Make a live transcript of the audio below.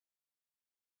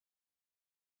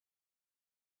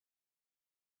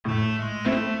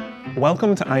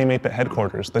Welcome to I Am 8-Bit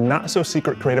headquarters, the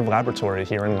not-so-secret creative laboratory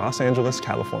here in Los Angeles,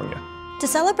 California. To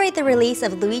celebrate the release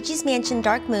of Luigi's Mansion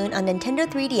Dark Moon on Nintendo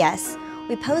 3DS,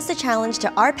 we posed a challenge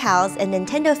to our pals and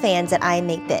Nintendo fans at I Am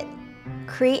 8-Bit.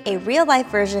 Create a real-life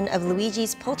version of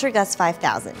Luigi's Poltergust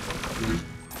 5000.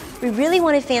 We really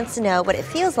wanted fans to know what it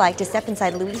feels like to step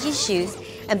inside Luigi's shoes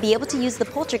and be able to use the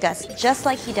Poltergust just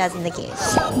like he does in the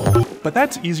game. But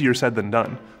that's easier said than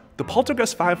done. The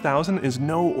Poltergust 5000 is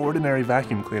no ordinary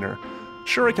vacuum cleaner.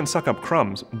 Sure, it can suck up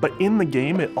crumbs, but in the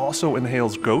game it also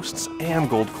inhales ghosts and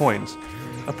gold coins.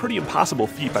 A pretty impossible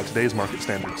feat by today's market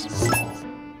standards.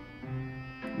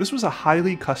 This was a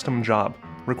highly custom job,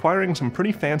 requiring some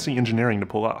pretty fancy engineering to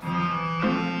pull off.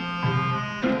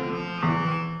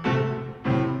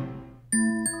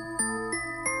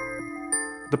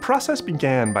 The process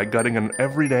began by gutting an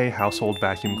everyday household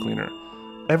vacuum cleaner.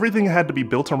 Everything had to be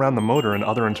built around the motor and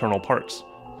other internal parts.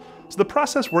 So the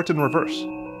process worked in reverse.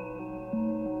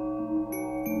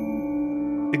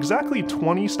 Exactly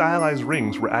 20 stylized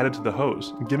rings were added to the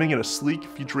hose, giving it a sleek,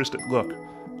 futuristic look.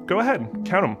 Go ahead,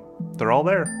 count them. They're all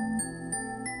there.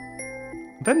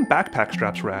 Then backpack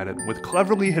straps were added, with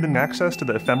cleverly hidden access to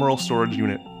the ephemeral storage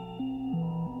unit.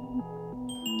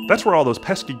 That's where all those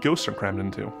pesky ghosts are crammed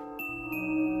into.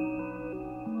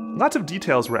 Lots of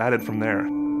details were added from there,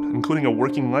 including a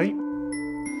working light,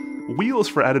 wheels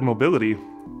for added mobility,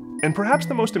 and perhaps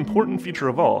the most important feature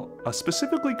of all, a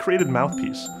specifically created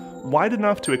mouthpiece, wide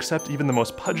enough to accept even the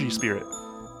most pudgy spirit.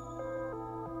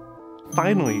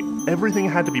 Finally, everything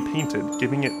had to be painted,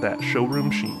 giving it that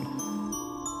showroom sheen.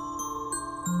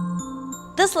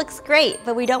 This looks great,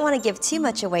 but we don't want to give too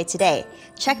much away today.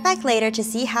 Check back later to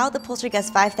see how the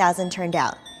Poltergust 5000 turned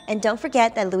out. And don't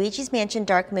forget that Luigi's Mansion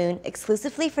Dark Moon,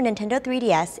 exclusively for Nintendo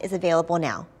 3DS, is available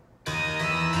now.